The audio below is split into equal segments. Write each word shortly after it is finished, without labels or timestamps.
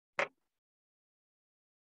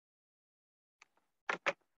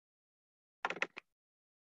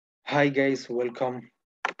Hi guys, welcome.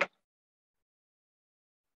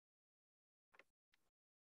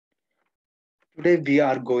 Today we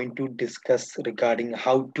are going to discuss regarding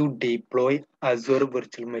how to deploy Azure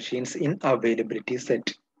virtual machines in availability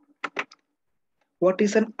set. What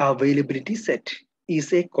is an availability set?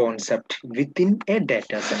 Is a concept within a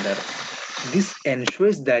data center. This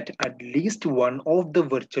ensures that at least one of the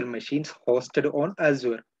virtual machines hosted on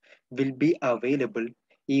Azure will be available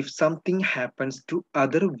if something happens to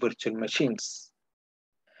other virtual machines.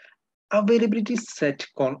 Availability set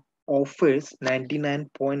offers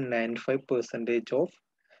 99.95% of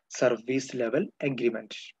service level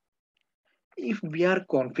agreement. If we are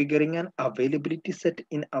configuring an availability set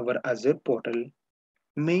in our Azure portal,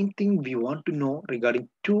 main thing we want to know regarding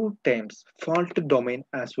two terms, fault domain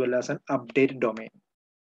as well as an update domain.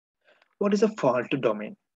 What is a fault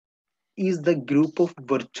domain? Is the group of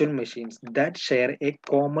virtual machines that share a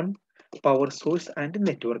common power source and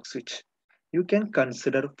network switch. You can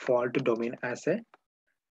consider fault domain as a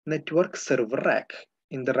network server rack.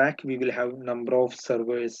 In the rack, we will have number of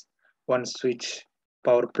servers, one switch,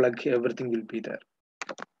 power plug, everything will be there.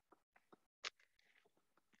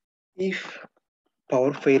 If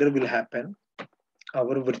power failure will happen,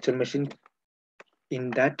 our virtual machine in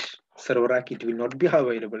that server rack, it will not be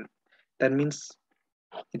available. That means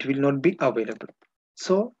it will not be available.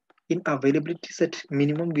 So in availability set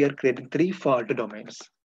minimum, we are creating three fault domains.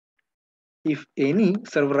 If any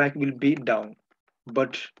server rack will be down,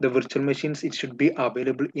 but the virtual machines, it should be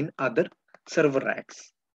available in other server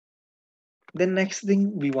racks. The next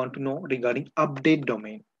thing we want to know regarding update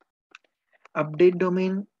domain. Update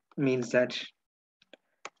domain means that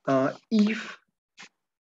if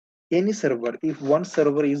any server, if one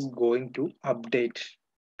server is going to update,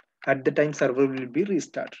 at the time server will be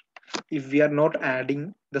restart. If we are not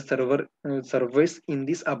adding the servers in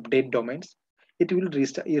these update domains, it will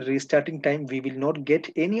restart. Restarting time, we will not get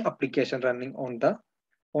any application running on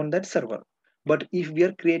that server. But if we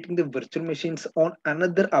are creating the virtual machines on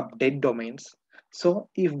another update domains, so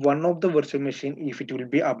if one of the virtual machine, if it will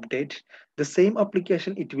be update, the same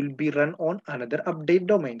application, it will be run on another update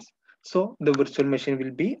domains. So the virtual machine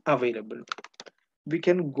will be available. We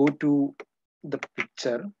can go to the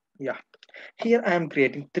picture. Yeah. Here I am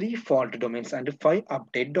creating three fault domains and five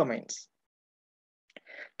update domains.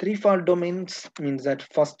 Three fault domains means that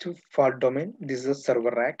first fault domain, this is a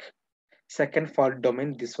server rack. Second fault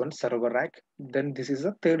domain, this one server rack. Then this is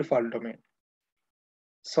a third fault domain.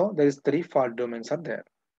 So there is three fault domains are there.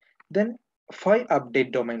 Then five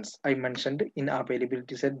update domains. I mentioned in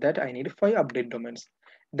availability set that I need five update domains.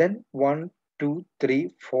 Then one, two,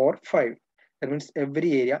 three, four, five. That means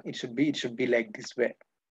every area it should be like this way.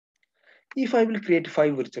 If I will create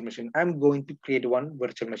five virtual machine, I'm going to create one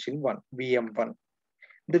virtual machine one VM1.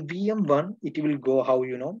 The VM1 it will go how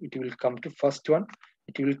it will come to first one.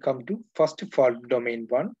 It will come to first fault domain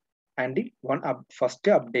one and the one up first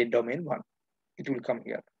update domain one. It will come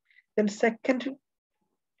here. Then second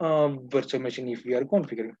virtual machine if we are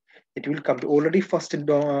configuring, it will come to already first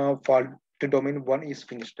fault domain one is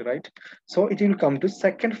finished, right? So it will come to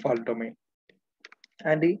second fault domain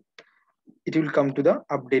and it will come to the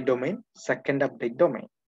update domain, second update domain.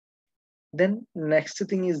 Then next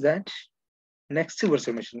thing is that next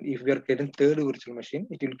virtual machine, if we are creating third virtual machine,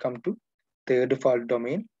 it will come to third fault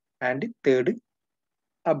domain and third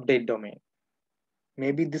update domain.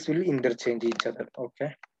 Maybe this will interchange each other.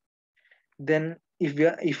 Okay. Then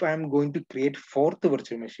if I am going to create fourth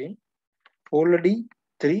virtual machine, already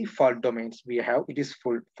three fault domains we have. It is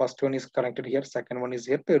full. First one is connected here. Second one is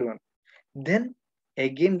here. Third one. Then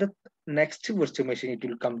again the next virtual machine it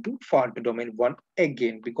will come to fault domain one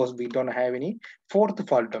again because we don't have any fourth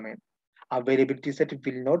fault domain. Availability set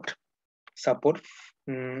will not support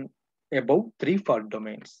above three fault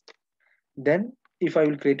domains. Then if I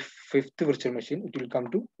will create fifth virtual machine, it will come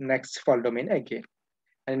to next fault domain again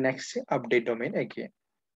and next update domain again.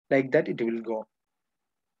 Like that it will go.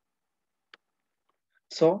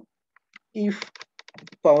 So if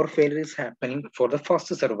power failure is happening for the first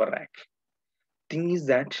server rack, thing is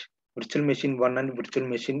that virtual machine 1 and virtual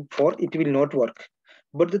machine 4 it will not work,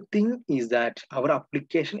 but the thing is that our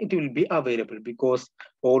application it will be available because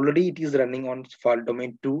already it is running on fault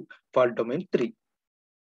domain 2, fault domain 3.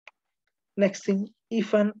 Next thing,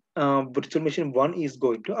 if an virtual machine 1 is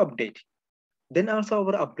going to update, then also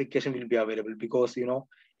our application will be available because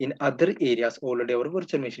in other areas already our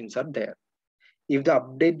virtual machines are there. If the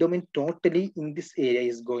update domain totally in this area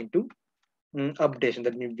is going to updation,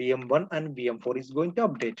 that means VM1 and VM4 is going to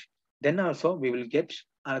update, then also we will get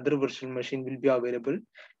another virtual machine will be available.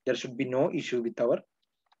 There should be no issue with our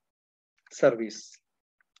service.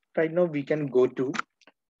 Right now we can go to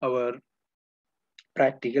our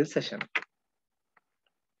practical session.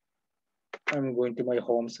 I'm going to my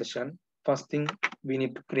home session. First thing, we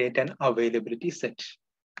need to create an availability set.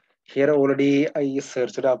 Here already I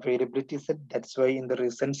searched availability set. That's why in the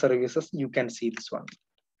recent services, you can see this one.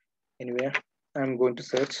 Anyway, I'm going to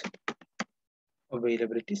search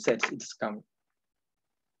availability sets. It's coming.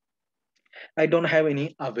 I don't have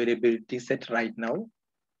any availability set right now.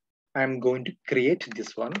 I'm going to create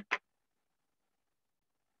this one.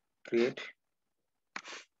 Create.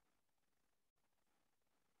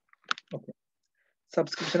 Okay.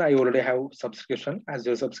 Subscription, I already have subscription,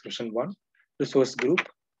 Azure subscription one. Resource group,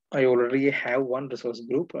 I already have one resource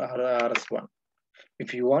group, RS1.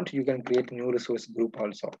 If you want, you can create new resource group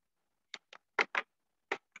also.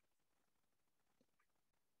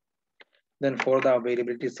 Then for the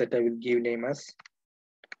availability set, I will give name as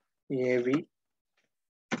AVS1,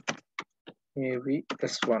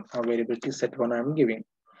 availability set one I'm giving.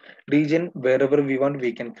 Region, wherever we want,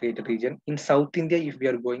 we can create a region. In South India, if we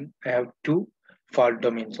are going, I have 2 fault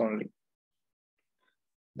domains only.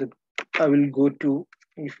 I will go to,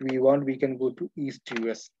 if we want, we can go to East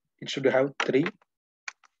US. It should have 3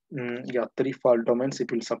 fault domains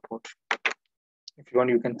it will support. If you want,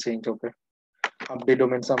 you can change. Okay, update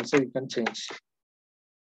domains also you can change.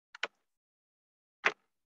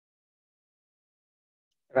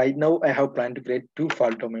 Right now I have planned to create 2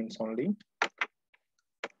 fault domains only.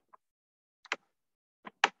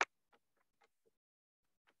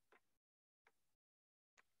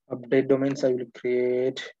 Update domains I will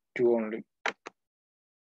create 2 only.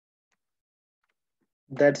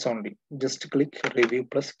 That's only. Just click review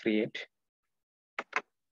plus create.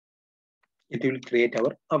 It will create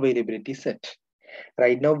our availability set.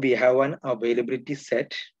 Right now we have an availability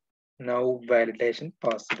set. Now validation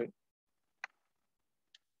passed.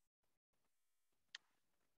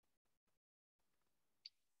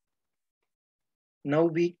 Now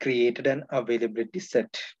we created an availability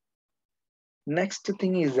set. Next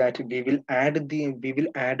thing is that we will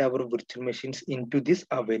add our virtual machines into this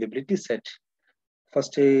availability set.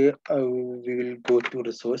 First, we will go to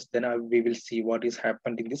resource, then we will see what is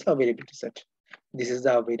happened in this availability set. This is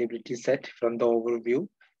the availability set. From the overview,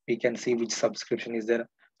 we can see which subscription is there,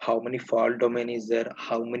 how many fault domain is there,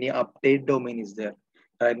 how many update domain is there.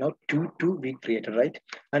 Right now, two we created, right?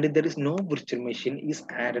 And there is no virtual machine is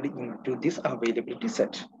added into this availability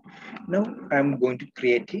set. Now, I'm going to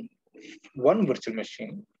create one virtual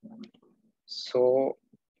machine. So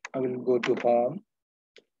I will go to home.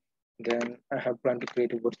 Then I have planned to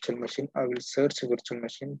create a virtual machine. I will search a virtual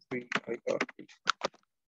machine.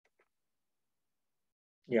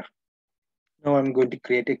 Yeah. Now I'm going to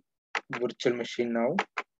create a virtual machine now.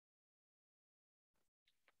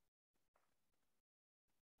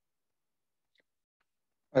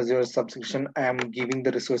 Azure subscription, I am giving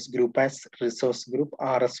the resource group as resource group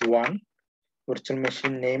RS1. Virtual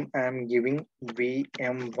machine name, I am giving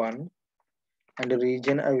VM1. And the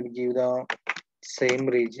region, I will give the same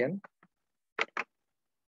region.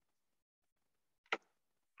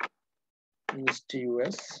 East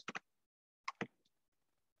US.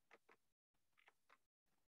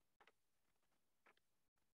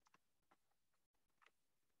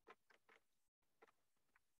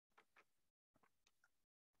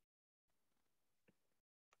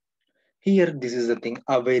 Here, this is the thing,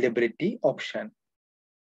 availability option.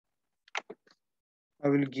 I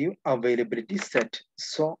will give availability set.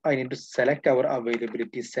 So I need to select our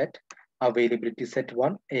availability set. Availability set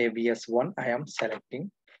 1, AVS1, I am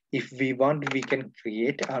selecting. If we want, we can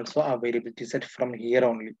create also availability set from here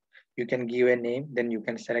only. You can give a name, then you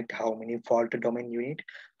can select how many fault domain you need,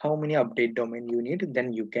 how many update domain you need,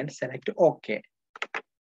 then you can select OK.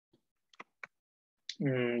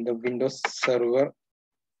 The Windows Server,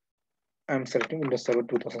 I'm selecting Windows Server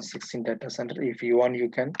 2016 data center. If you want, you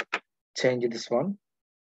can change this one.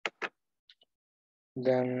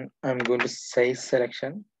 Then I'm going to size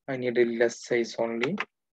selection. I need a less size only.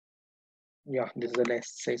 Yeah, this is a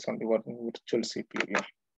less size only working virtual CPU. Yeah.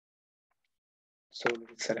 So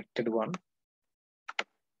selected one.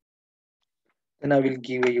 Then I will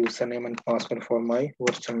give a username and password for my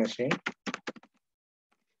virtual machine.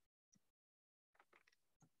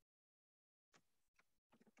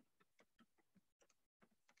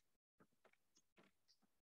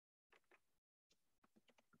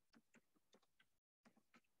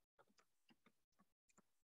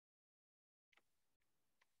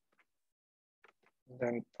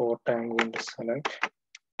 Then port I'm going to select.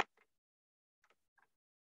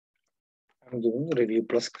 I'm giving review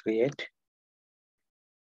plus create.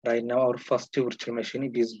 Right now our first virtual machine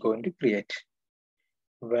it is going to create.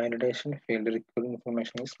 Validation field required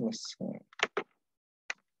information is missing.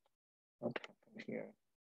 What happened here?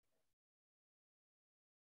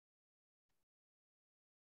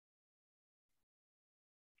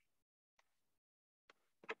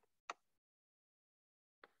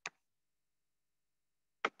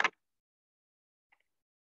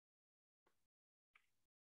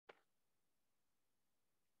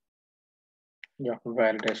 Yeah,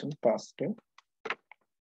 validation positive.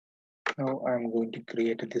 Now I'm going to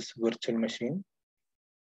create this virtual machine.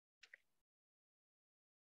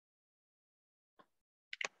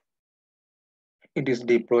 It is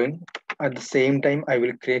deploying. At the same time, I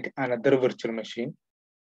will create another virtual machine,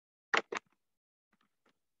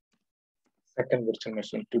 second virtual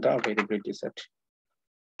machine to the availability set.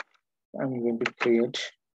 I'm going to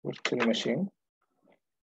create virtual machine.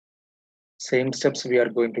 Same steps we are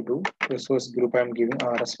going to do. Resource group I'm giving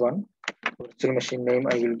RS1. Virtual machine name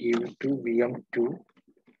I will give to VM2.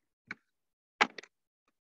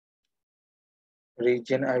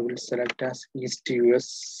 Region I will select as East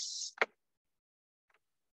US.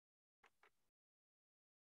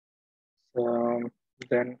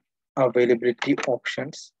 Then availability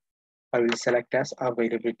options I will select as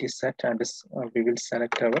availability set, and we will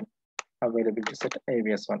select our availability set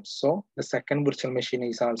AVS1. So the second virtual machine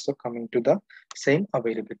is also coming to the same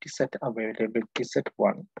availability set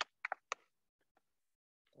 1.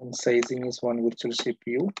 And sizing is 1 virtual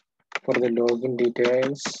CPU. For the login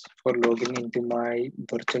details, for logging into my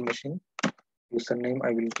virtual machine, username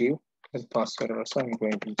I will give, and password also I'm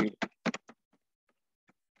going to give.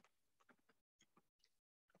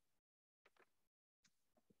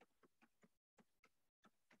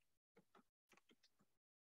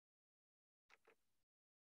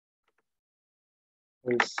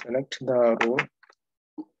 We'll select the role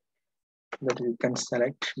that you can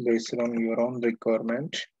select based on your own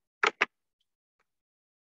requirement.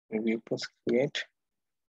 Review plus create.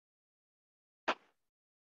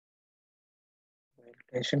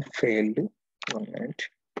 Validation failed. 1 minute.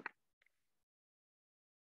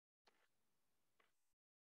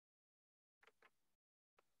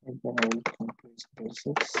 And then I will complete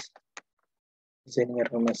basics. Is any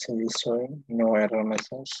error message is showing? No error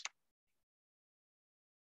message.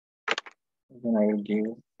 Then I will give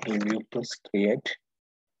review plus create.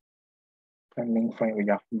 Pending file,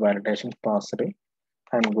 yeah, validation passed.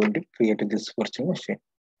 I'm going to create this virtual machine.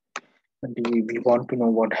 And we want to know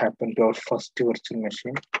what happened to our first virtual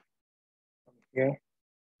machine.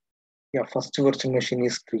 Yeah, first virtual machine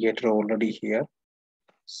is created already here.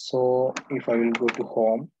 So if I will go to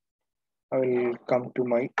home, I will come to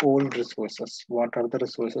my old resources. What are the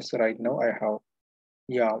resources right now I have?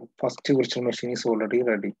 Yeah, first virtual machine is already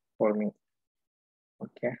ready for me.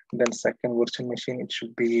 Okay, then second virtual machine, it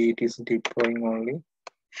is deploying only.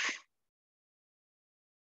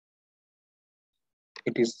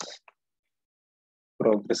 It is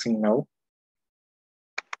progressing now.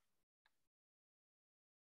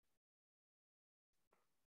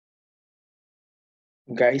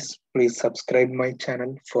 Guys, please subscribe my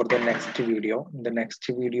channel for the next video. In the next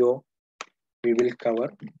video, we will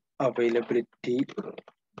cover availability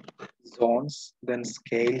zones, then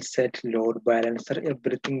scale set, load balancer,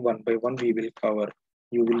 everything one by one we will cover.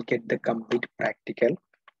 You will get the complete practical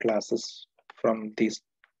classes from this.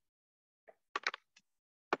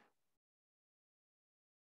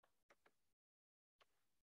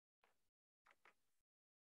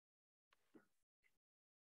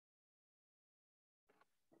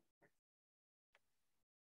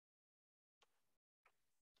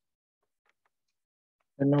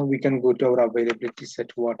 And now we can go to our availability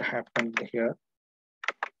set, what happened here.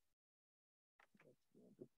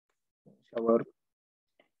 Our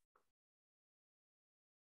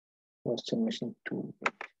virtual machine 2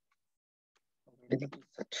 availability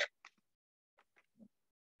set.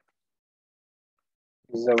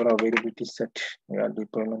 This is our availability set. Yeah,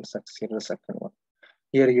 deployment succeed, the second one.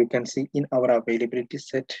 Here you can see in our availability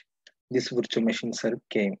set, this virtual machine serve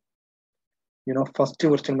came. First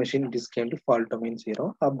virtual machine, this came to fault domain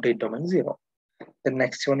 0, update domain 0. The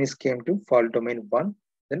next one is came to fault domain 1,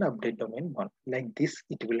 then update domain 1. Like this,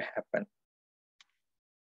 it will happen.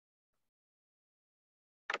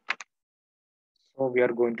 So we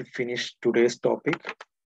are going to finish today's topic.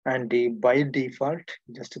 And by default,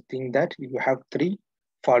 just think that you have 3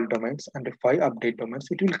 fault domains and 5 update domains,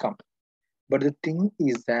 it will come. But the thing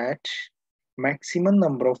is that maximum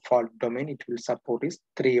number of fault domain it will support is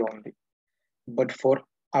 3 only. But for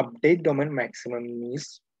update domain, maximum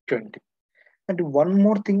is 20. And one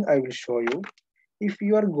more thing I will show you. If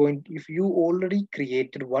you already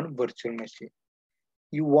created one virtual machine,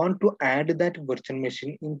 you want to add that virtual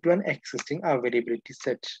machine into an existing availability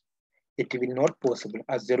set. It will not possible.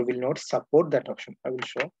 Azure will not support that option. I will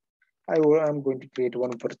show. I'm going to create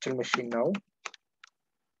one virtual machine now.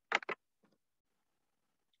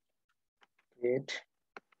 Create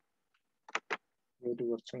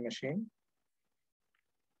virtual machine.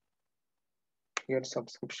 Here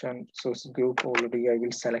subscription source group already I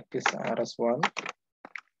will select this RS1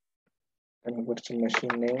 and virtual machine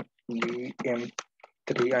name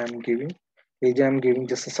VM3 I am giving. Region I am giving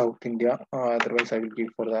just South India. Otherwise I will give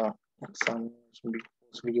for the some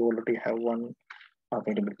because we already have one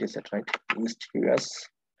availability set, right? East US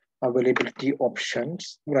availability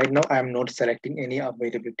options. Right now I am not selecting any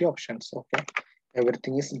availability options. Okay,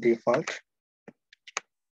 everything is default.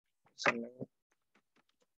 So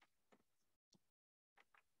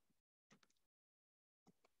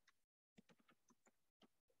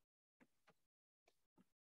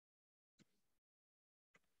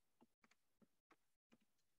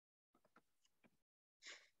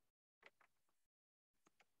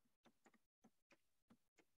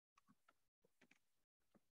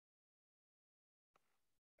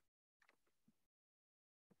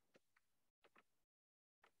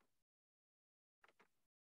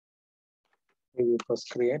we will first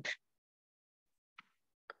create.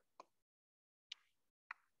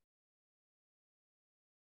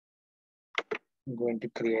 I'm going to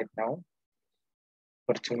create now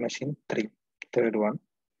virtual machine 3, third one.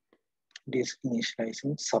 Disk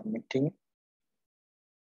initializing, submitting,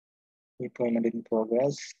 deployment in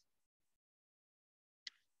progress.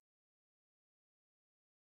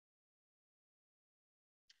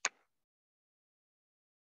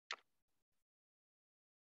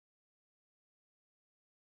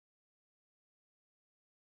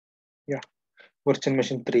 Yeah, virtual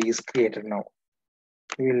machine 3 is created now.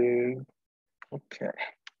 We'll, okay.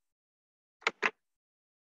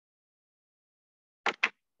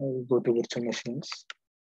 I will go to virtual machines.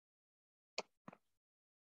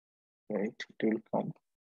 Wait, it will come.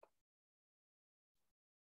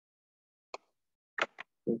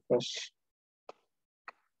 Refresh.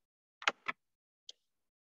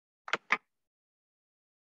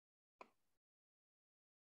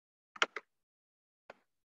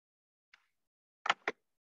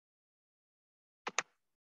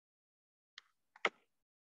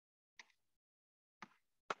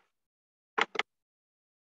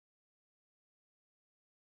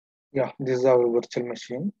 Yeah, this is our virtual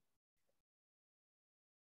machine.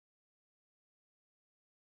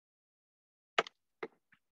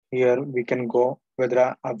 Here we can go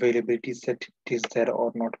whether availability set is there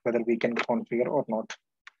or not, whether we can configure or not.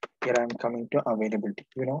 Here I'm coming to availability.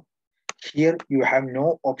 Here you have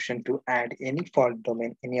no option to add any fault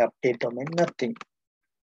domain, any update domain, nothing.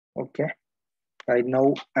 Okay. Right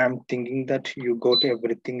now I'm thinking that you got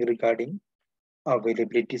everything regarding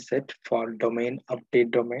availability set, fault domain,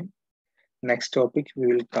 update domain. Next topic we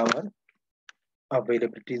will cover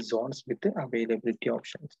availability zones with the availability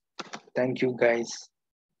options. Thank you guys.